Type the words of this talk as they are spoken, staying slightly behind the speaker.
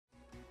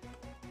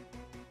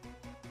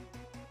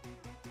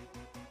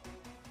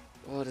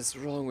What is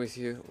wrong with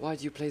you? Why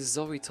do you play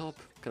Zoe top?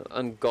 What kind of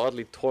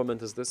ungodly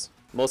torment is this?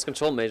 Most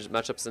control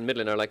matchups in mid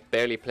lane are like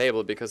barely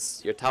playable because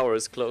your tower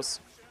is close.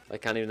 I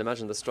can't even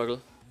imagine the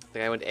struggle. The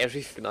guy went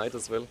every night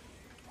as well.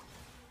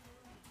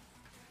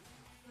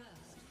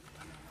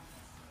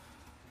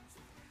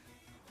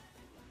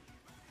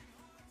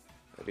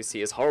 At least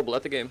he is horrible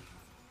at the game.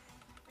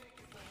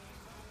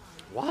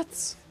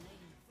 What?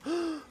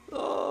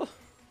 Oh.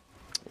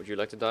 Would you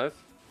like to dive?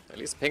 At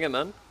least ping him,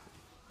 man.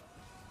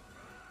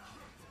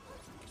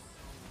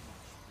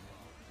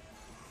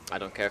 I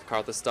don't care if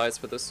Karthus dies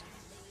for this.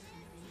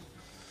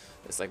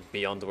 It's like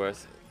beyond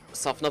worth.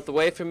 Soften up the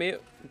way for me,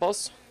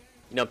 boss.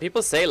 You know,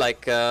 people say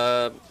like,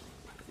 oh,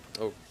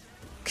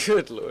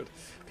 good lord.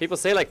 People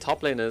say like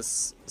top lane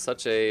is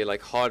such a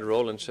like hard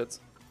role and shit.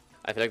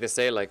 I feel like they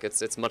say like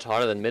it's much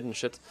harder than mid and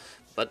shit.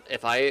 But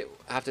if I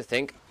have to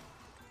think,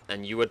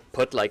 and you would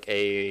put like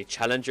a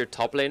challenger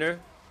top laner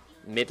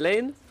mid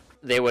lane,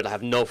 they would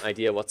have no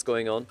idea what's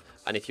going on.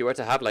 And if you were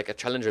to have like a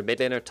challenger mid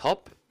laner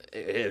top,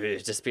 it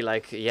would just be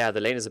like, yeah,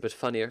 the lane is a bit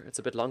funnier, it's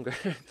a bit longer.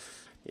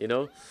 You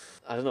know?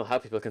 I don't know how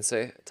people can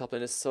say top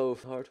lane is so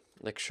hard.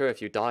 Like, sure,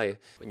 if you die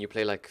when you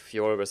play like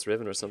Fiora vs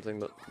Riven or something,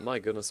 but my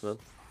goodness, man.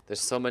 There's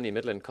so many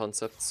mid lane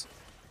concepts.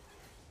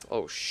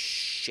 Oh,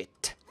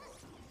 shit.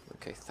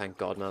 Okay, thank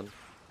God, man.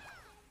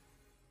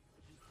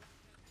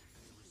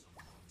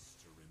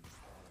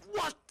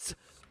 What?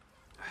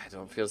 I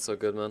don't feel so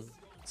good, man.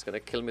 It's gonna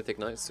kill Mythic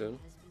Knight soon.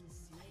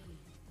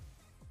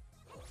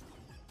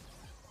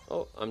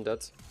 Oh, I'm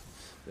dead.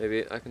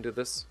 Maybe I can do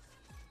this.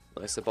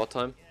 Nice bot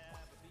time.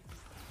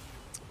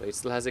 But he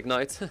still has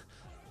Ignite.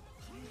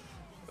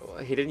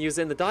 He didn't use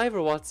it in the dive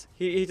or what?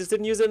 He just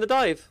didn't use it in the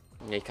dive.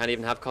 He can't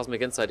even have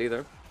Cosmic Insight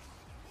either.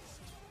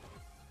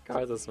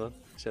 Karthus, man.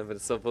 Champion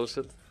is so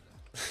bullshit.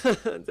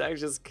 That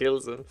just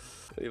kills him.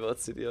 He bought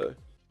CDR.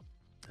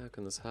 How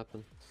can this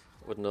happen?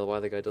 Wouldn't know why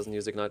the guy doesn't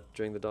use Ignite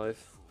during the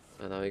dive.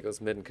 And now he goes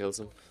mid and kills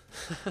him.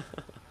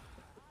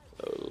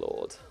 Oh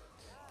lord.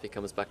 If he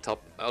comes back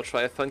top, I'll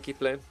try a funky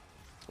play.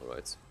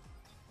 Alright.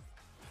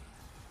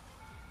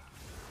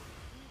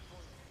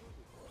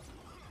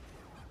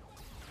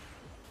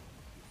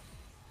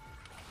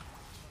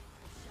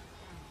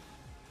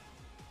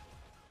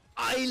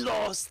 I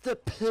lost the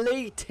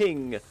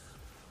plating!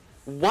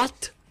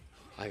 What?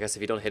 I guess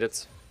if you don't hit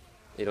it,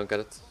 you don't get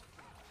it.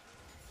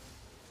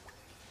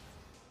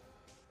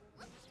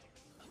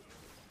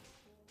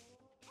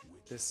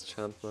 This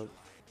champ, man.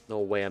 No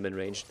way I'm in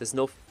range. There's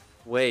no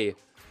way.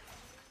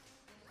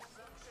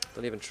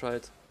 Don't even try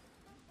it.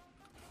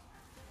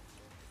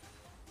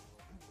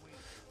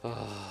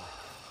 Oh.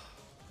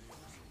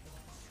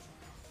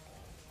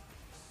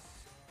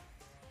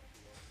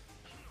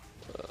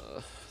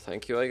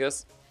 Thank you, I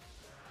guess.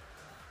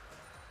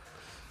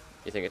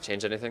 You think it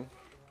changed anything?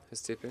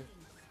 His TP?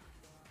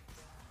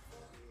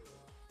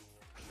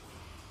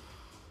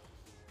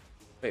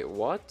 Wait,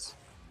 what?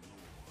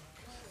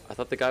 I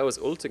thought the guy was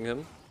ulting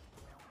him.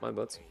 My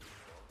bad.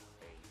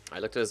 I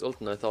looked at his ult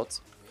and I thought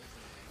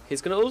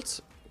he's gonna ult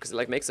because it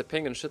like makes a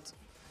ping and shit.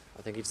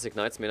 I think he just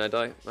ignites me and I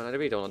die. Man, I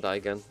really don't want to die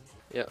again.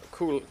 Yeah,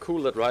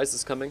 cool that Rise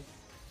is coming.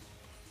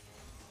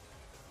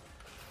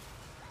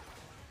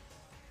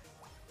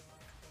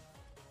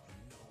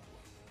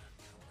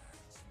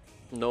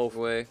 No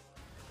way.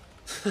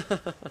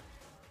 That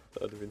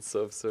would have been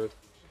so absurd.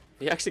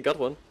 He actually got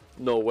one.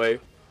 No way.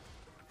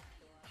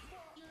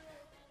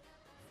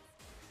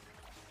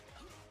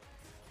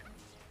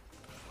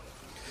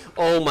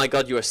 Oh my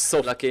god, you are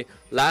so lucky.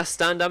 Last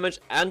stand damage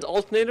and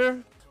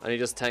alternator, and he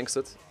just tanks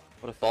it.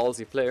 What a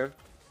ballsy player.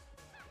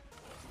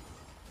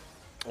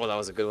 Oh, that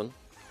was a good one.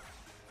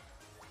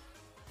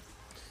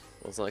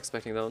 Was not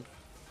expecting that one.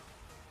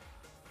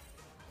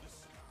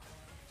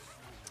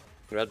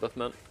 Red buff,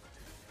 man.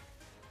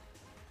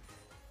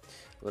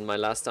 I'm in my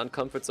last stand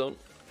comfort zone.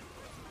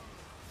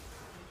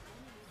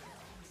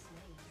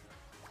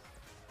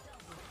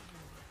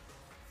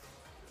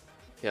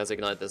 If he has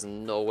Ignite, there's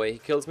no way he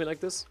kills me like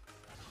this.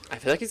 I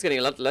feel like he's getting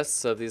a lot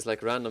less of these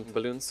like random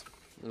balloons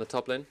in the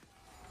top lane.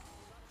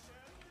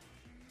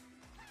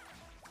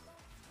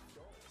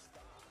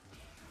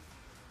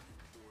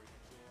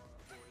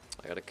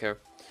 I gotta care.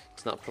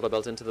 He's not proto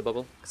belt into the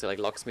bubble because he like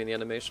locks me in the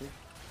animation.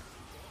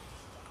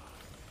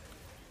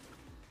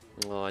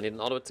 Oh, I need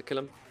an auto to kill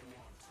him.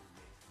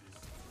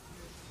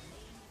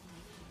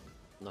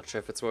 Not sure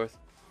if it's worth.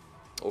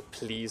 Oh,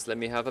 please let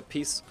me have a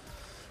piece.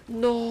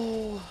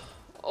 No.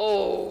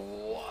 Oh,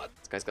 what?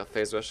 This guy's got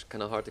phase rush.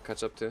 Kind of hard to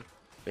catch up to.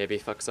 Maybe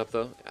he fucks up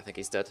though. I think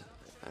he's dead.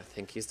 I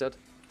think he's dead.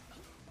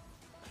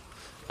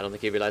 I don't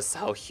think he realizes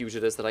how huge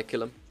it is that I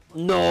kill him.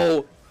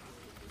 No.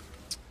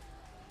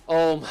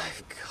 Oh my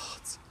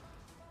god.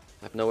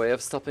 I have no way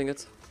of stopping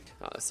it.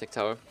 Ah, sick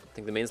tower. I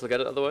think the mains will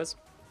get it otherwise.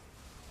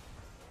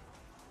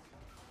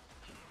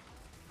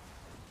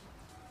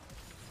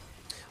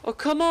 Oh,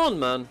 come on,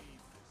 man.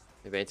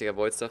 Maybe I need to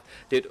avoid stuff.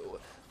 Dude.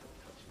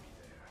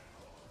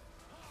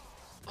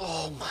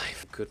 Oh my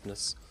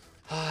goodness.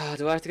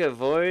 Do I have to get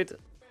void?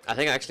 I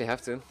think I actually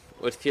have to.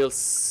 It feels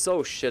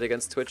so shit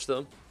against Twitch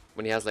though,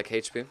 when he has like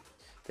HP.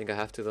 think I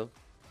have to though.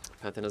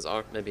 Pantheon has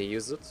art, maybe he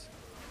uses it.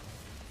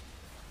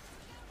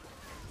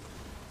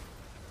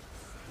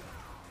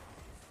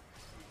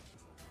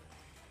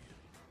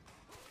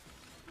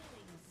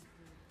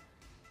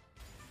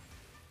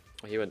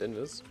 He went in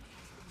this.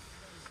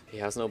 He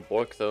has no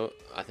Bork though.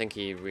 I think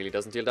he really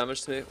doesn't deal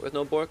damage to me with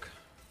no Bork.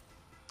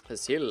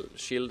 His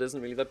shield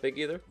isn't really that big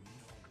either.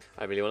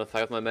 I really want to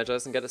fight with my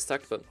Magi's and get it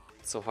stacked, but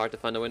it's so hard to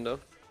find a window.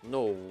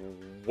 No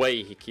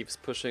way he keeps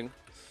pushing.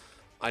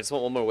 I just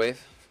want one more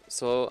wave,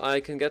 so I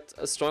can get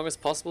as strong as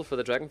possible for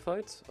the dragon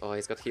fight. Oh,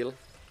 he's got heal.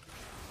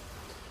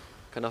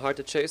 Kinda hard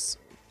to chase.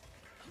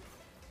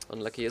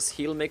 Unlucky his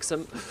heal makes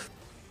him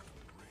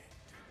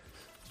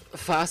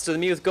faster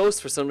than me with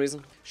Ghost for some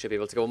reason. Should be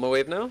able to go one more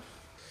wave now.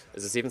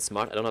 Is this even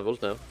smart? I don't have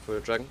ult now for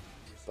a dragon,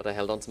 but I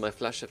held on to my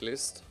flash at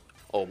least.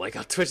 Oh my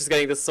god, Twitch is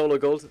getting this solo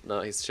gold.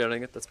 No, he's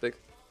sharing it, that's big.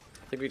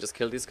 I think we just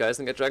kill these guys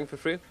and get dragon for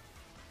free.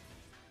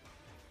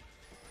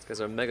 These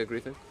guys are mega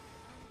griefing.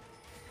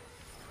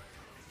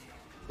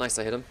 Nice,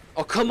 I hit him.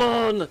 Oh, come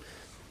on!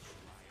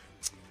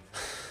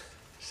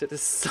 Shit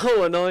is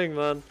so annoying,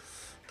 man.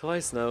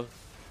 Twice now.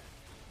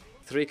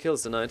 3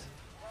 kills tonight.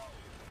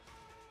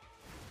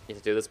 Need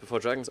to do this before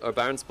dragons or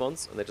Baron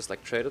spawns, and they just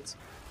like trade it.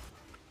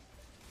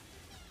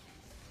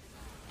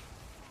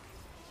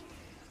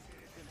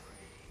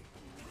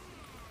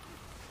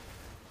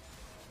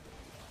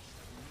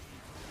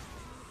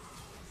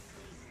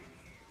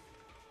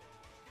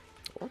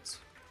 What?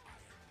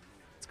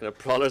 It's gonna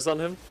prowlers on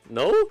him?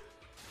 No?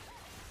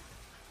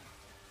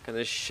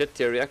 Kinda shit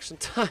your reaction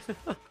time.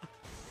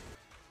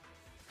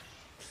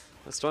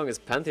 How strong is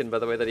Pantheon, by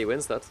the way, that he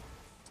wins that?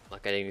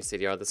 Not getting any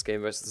CDR this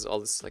game versus all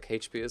this like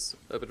HP is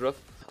a bit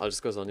rough. I'll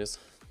just go Zhonya's.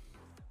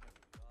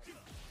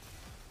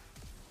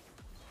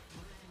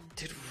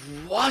 Dude,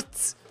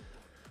 what?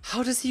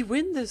 How does he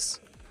win this?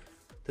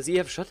 Does he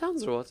have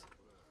shutdowns or what?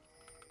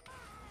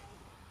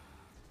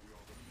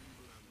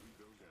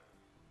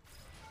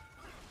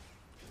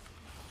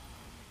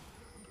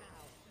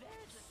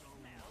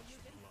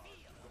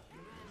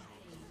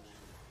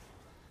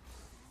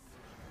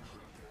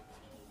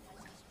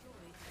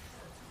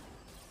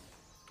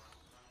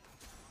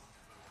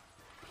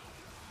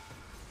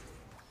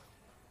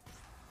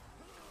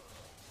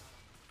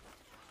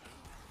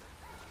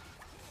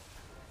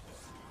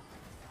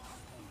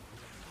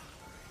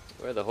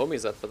 Where are the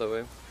homies at, by the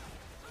way?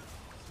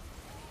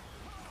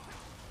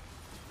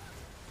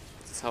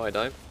 This is how I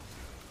die.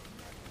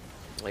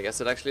 I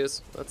guess it actually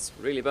is. That's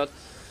really bad.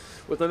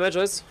 With my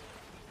Magi's,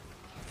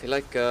 I feel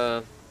like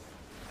I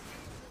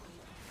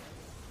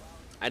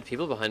had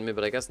people behind me,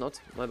 but I guess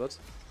not. My bad.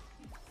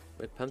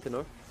 Wait,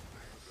 Pantheon.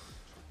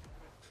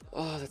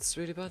 Oh, that's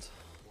really bad.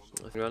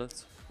 I ran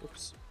it.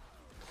 Oops.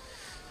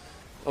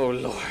 Oh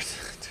lord.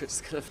 Dude,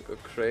 it's gonna go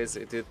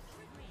crazy, dude.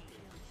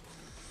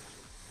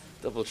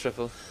 Double,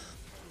 triple.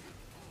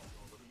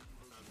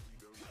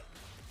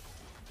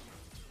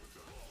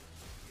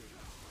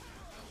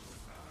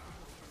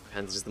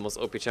 Hans is just the most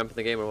OP champ in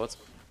the game, or what?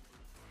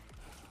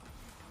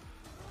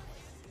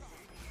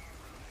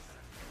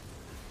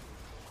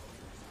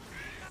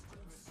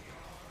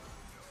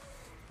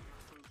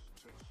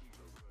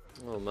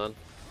 Oh man.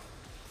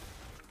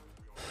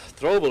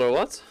 Throwable or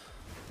what?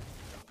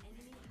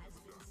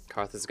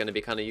 Karth is gonna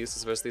be kinda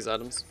useless versus these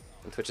items.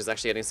 And Twitch is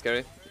actually getting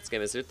scary. This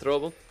game is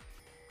throwable.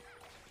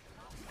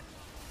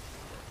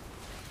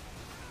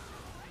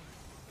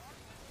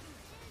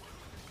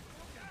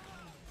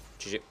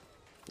 GG.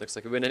 Looks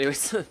like we win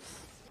anyways.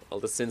 All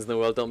the sins in the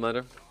world don't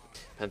matter.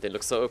 Pantheon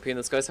looks so OP in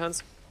this guy's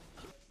hands.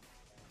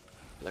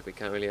 Like we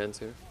can't really end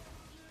here.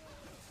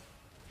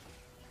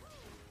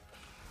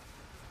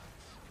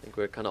 I think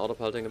we're kind of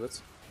autopiloting a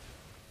bit.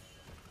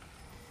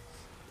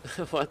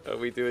 What are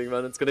we doing,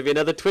 man? It's gonna be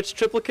another Twitch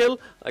triple kill.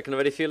 I can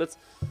already feel it.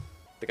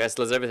 The guy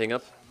still has everything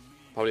up.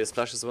 Probably a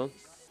splash as well.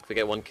 If we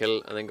get one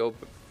kill and then go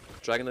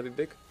dragon, that'd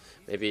be big.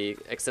 Maybe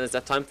extends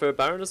that time for a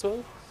Baron as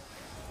well.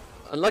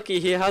 Unlucky,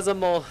 he has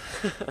them all.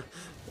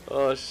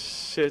 Oh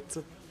shit.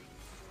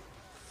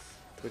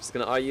 Twitch is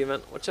gonna RU,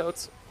 man. Watch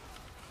out.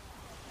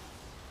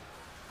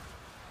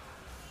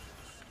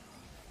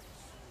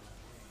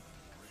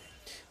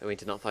 And we need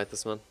to not fight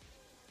this one.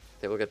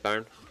 They will get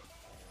Baron.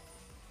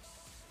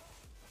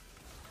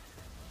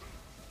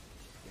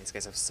 These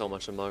guys have so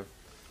much ammo.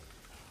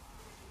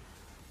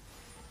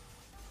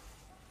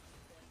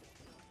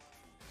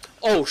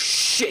 Oh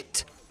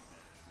shit!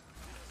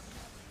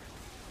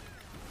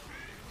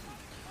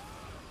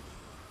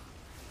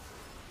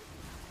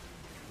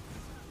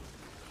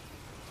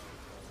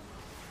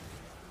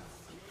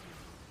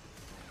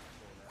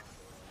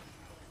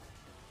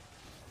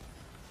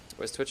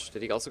 Where's Twitch?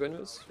 Did he also go into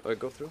this? Or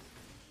go through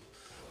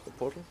the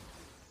portal?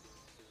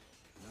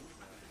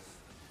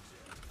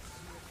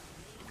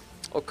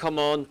 Oh, come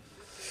on!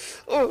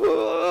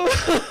 Oh.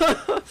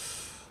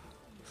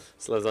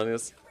 It's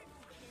lasagnas.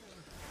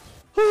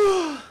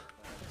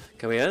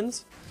 Can we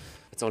end?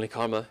 It's only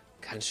Karma.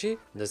 Can she?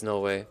 There's no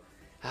way.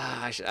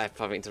 I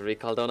probably need to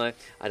recall, don't I?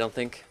 I don't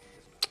think.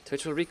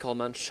 Twitch will recall,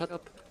 man. Shut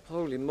up.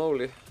 Holy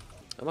moly.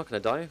 I'm not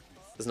gonna die.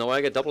 There's no way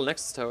I get double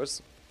Nexus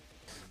towers.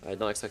 I did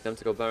not expect them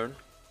to go Baron,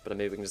 but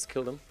maybe we can just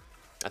kill them.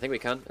 I think we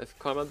can if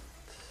Karma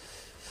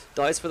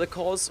dies for the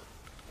cause.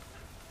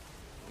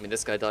 I mean,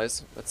 this guy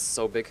dies. That's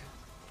so big.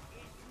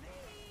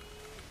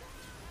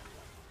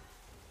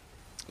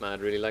 Man,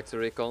 I'd really like to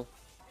recall.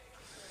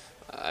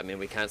 I mean,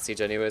 we can't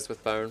siege anyways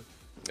with Baron.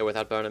 Or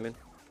without Baron, I mean.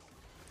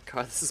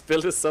 God, this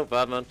build is so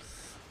bad, man.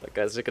 That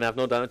guy's just gonna have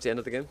no damage at the end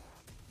of the game.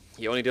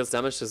 He only deals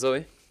damage to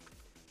Zoe.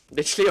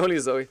 Literally only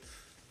Zoe.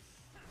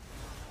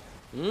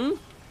 Hmm?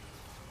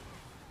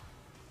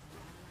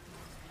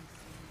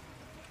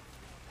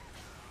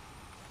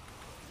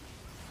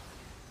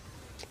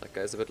 That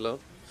guy's a bit low.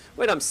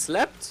 Wait, I'm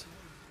slept?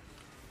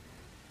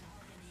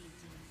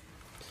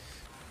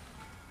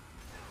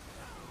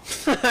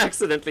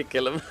 Accidentally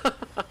kill him.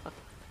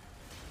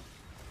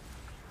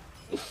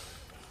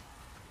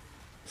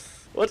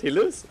 What, he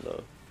lose?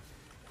 No.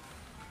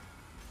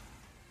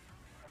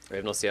 We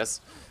have no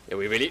CS. Yeah,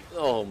 we really...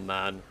 Oh,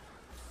 man.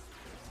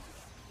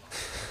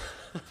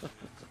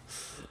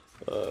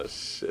 Oh,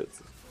 shit.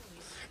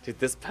 Dude,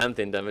 this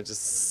Pantheon damage is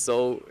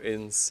so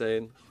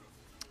insane.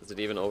 Is it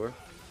even over?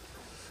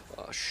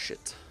 Oh,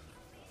 shit.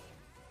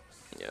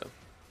 Yeah.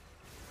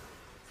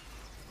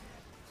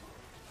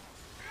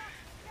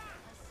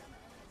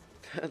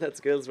 That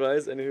scales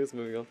rise, and who's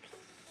moving on?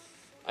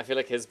 I feel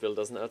like his build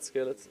doesn't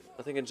outscale it.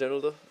 I think in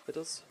general, though, it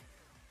does.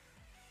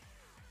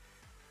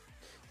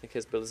 I think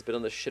his build is a bit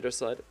on the shitter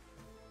side.